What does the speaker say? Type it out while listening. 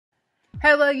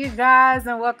Hello, you guys,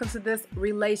 and welcome to this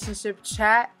relationship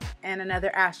chat and another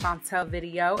Ask Chauntel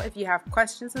video. If you have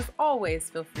questions, as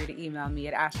always, feel free to email me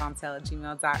at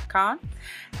askchauntel@gmail.com.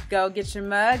 Go get your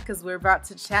mug because we're about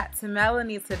to chat to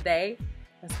Melanie today.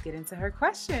 Let's get into her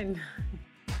question.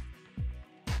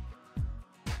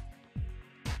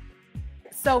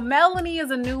 So Melanie is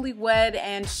a newlywed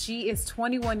and she is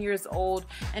 21 years old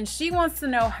and she wants to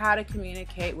know how to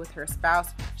communicate with her spouse.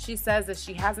 She says that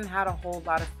she hasn't had a whole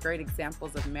lot of great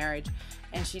examples of marriage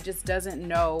and she just doesn't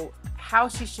know how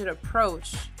she should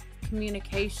approach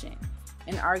communication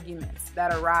in arguments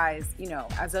that arise,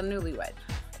 as a newlywed.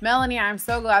 Melanie, I'm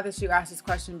so glad that you asked this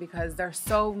question because there's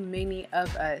so many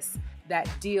of us that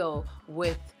deal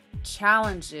with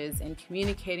challenges in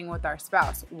communicating with our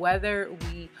spouse, whether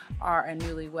we are a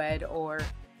newlywed or,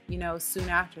 soon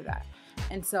after that.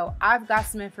 And so I've got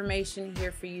some information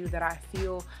here for you that I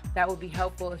feel that will be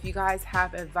helpful. If you guys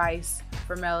have advice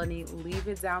for Melanie, leave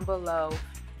it down below.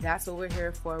 That's what we're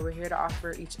here for. We're here to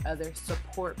offer each other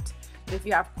support. But if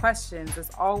you have questions, as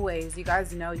always, you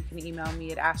guys know you can email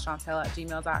me at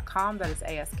askchauntel@gmail.com. That is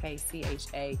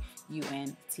askchauntel.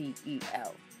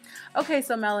 Okay,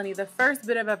 so Melanie, the first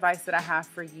bit of advice that I have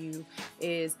for you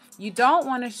is you don't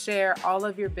want to share all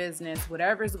of your business,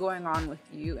 whatever's going on with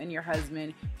you and your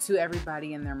husband, to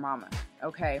everybody and their mama,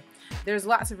 okay? There's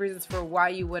lots of reasons for why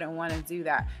you wouldn't want to do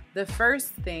that. The first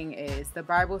thing is the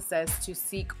Bible says to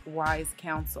seek wise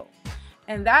counsel.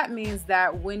 And that means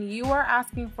that when you are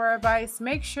asking for advice,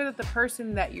 make sure that the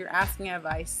person that you're asking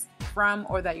advice from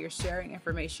or that you're sharing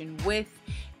information with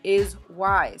is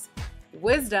wise.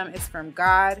 Wisdom is from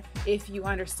God. If you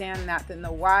understand that, then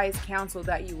the wise counsel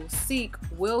that you will seek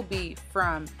will be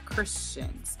from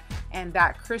Christians. And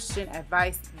that Christian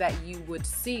advice that you would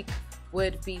seek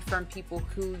would be from people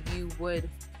who you would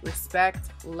respect,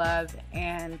 love,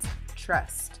 and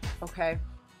trust. Okay?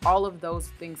 All of those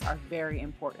things are very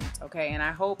important. Okay? And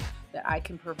I hope that I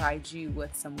can provide you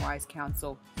with some wise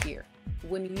counsel here.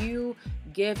 When you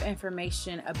give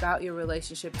information about your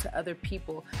relationship to other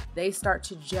people, they start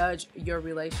to judge your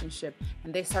relationship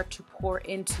and they start to pour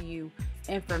into you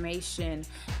information,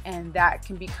 and that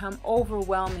can become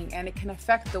overwhelming and it can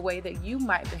affect the way that you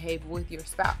might behave with your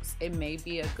spouse. It may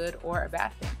be a good or a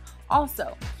bad thing.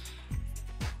 Also,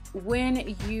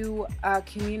 when you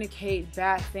communicate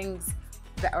bad things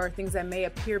or things that may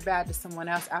appear bad to someone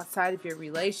else outside of your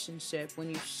relationship, when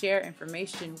you share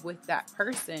information with that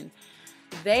person,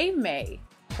 they may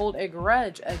hold a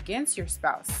grudge against your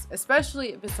spouse,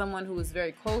 especially if it's someone who is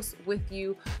very close with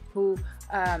you, who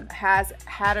has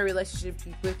had a relationship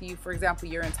with you, for example,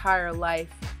 your entire life,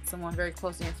 someone very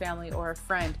close in your family or a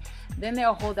friend. Then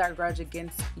they'll hold that grudge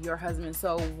against your husband.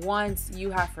 So once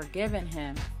you have forgiven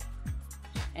him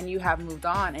and you have moved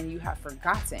on and you have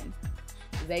forgotten,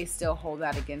 they still hold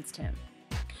that against him.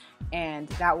 And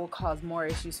that will cause more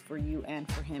issues for you and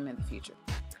for him in the future.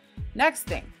 Next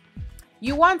thing,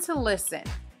 you want to listen.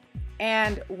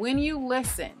 And when you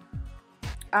listen,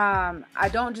 I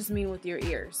don't just mean with your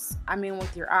ears. I mean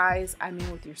with your eyes. I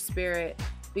mean with your spirit.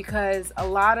 Because a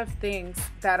lot of things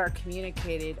that are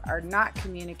communicated are not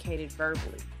communicated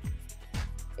verbally.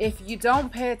 If you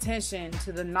don't pay attention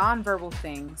to the nonverbal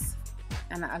things,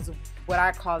 and as what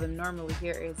I call them normally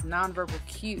here is nonverbal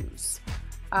cues,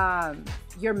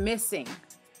 you're missing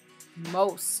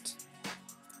most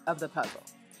of the puzzle.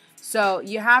 So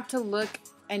you have to look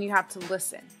and you have to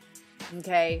listen,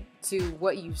 okay, to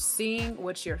what you're seeing,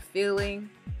 what you're feeling,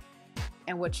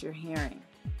 and what you're hearing.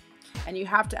 And you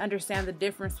have to understand the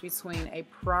difference between a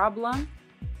problem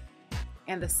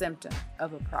and the symptom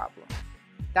of a problem.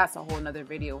 That's a whole nother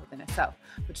video within itself.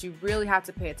 But you really have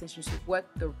to pay attention to what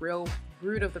the real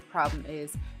root of the problem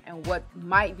is and what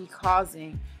might be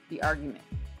causing the argument.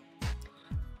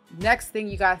 Next thing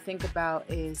you got to think about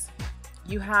is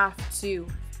you have to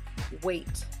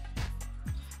wait.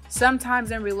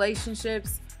 Sometimes in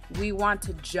relationships, we want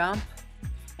to jump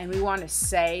and we want to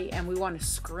say and we want to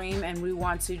scream and we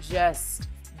want to just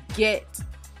get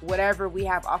whatever we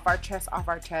have off our chest.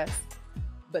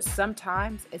 But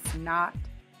sometimes it's not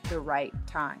the right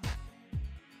time.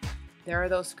 There are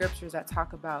those scriptures that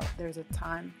talk about there's a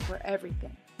time for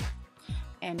everything.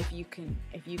 And if you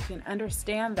can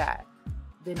understand that,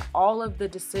 then all of the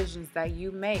decisions that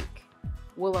you make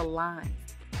will align.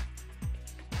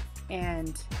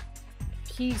 And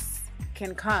peace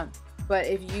can come. But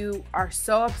if you are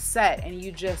so upset and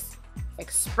you just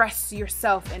express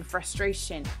yourself in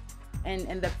frustration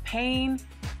and the pain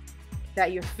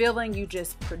that you're feeling, you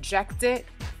just project it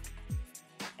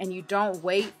and you don't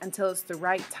wait until it's the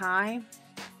right time,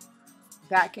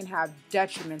 that can have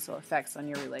detrimental effects on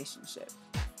your relationship.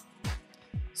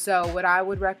 So what I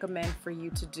would recommend for you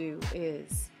to do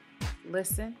is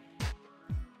listen,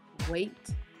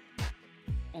 wait,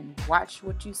 and watch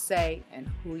what you say and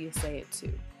who you say it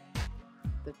to.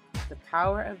 The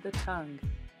power of the tongue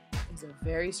is a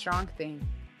very strong thing,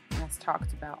 and that's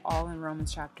talked about all in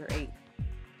Romans chapter 8.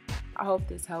 I hope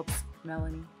this helps,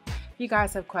 Melanie. If you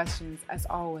guys have questions, as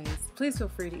always, please feel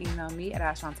free to email me at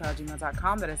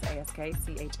askchauntel@gmail.com. That is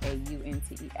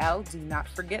askchauntel. Do not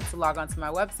forget to log on to my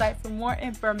website for more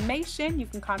information. You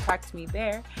can contact me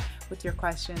there with your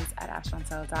questions at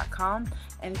askchauntel.com.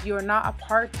 And if you're not a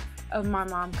part of my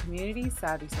mom community,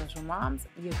 Savvy Social Moms,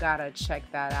 you gotta check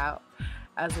that out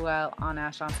as well on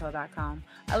askchauntel.com.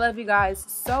 I love you guys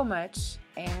so much,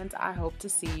 and I hope to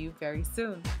see you very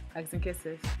soon. Hugs and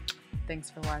kisses.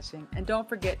 Thanks for watching, and don't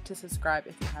forget to subscribe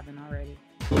if you haven't already.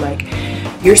 Like,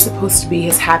 you're supposed to be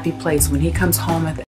his happy place when he comes home at the